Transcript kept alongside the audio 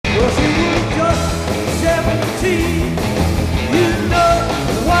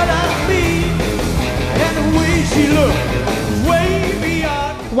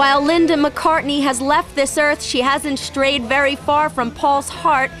While Linda McCartney has left this earth, she hasn't strayed very far from Paul's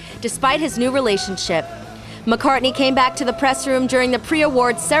heart, despite his new relationship. McCartney came back to the press room during the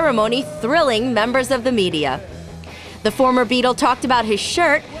pre-awards ceremony, thrilling members of the media. The former Beatle talked about his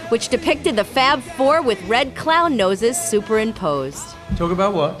shirt, which depicted the Fab Four with red clown noses superimposed. Talk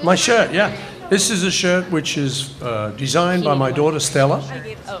about what? My shirt, yeah. This is a shirt which is designed by my daughter Stella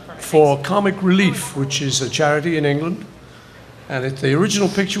for Comic Relief, which is a charity in England. And the original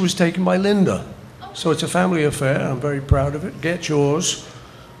picture was taken by Linda. So it's a family affair. I'm very proud of it. Get yours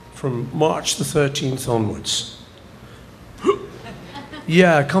from March the 13th onwards.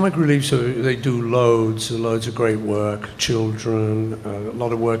 Yeah, Comic Relief, so they do loads of great work. Children, a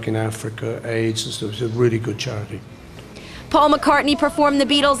lot of work in Africa, AIDS and stuff. It's a really good charity. Paul McCartney performed the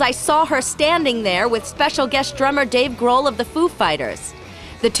Beatles' I Saw Her Standing There with special guest drummer Dave Grohl of the Foo Fighters.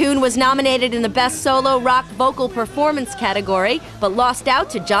 The tune was nominated in the Best Solo Rock Vocal Performance category, but lost out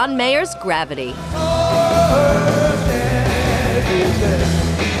to John Mayer's Gravity.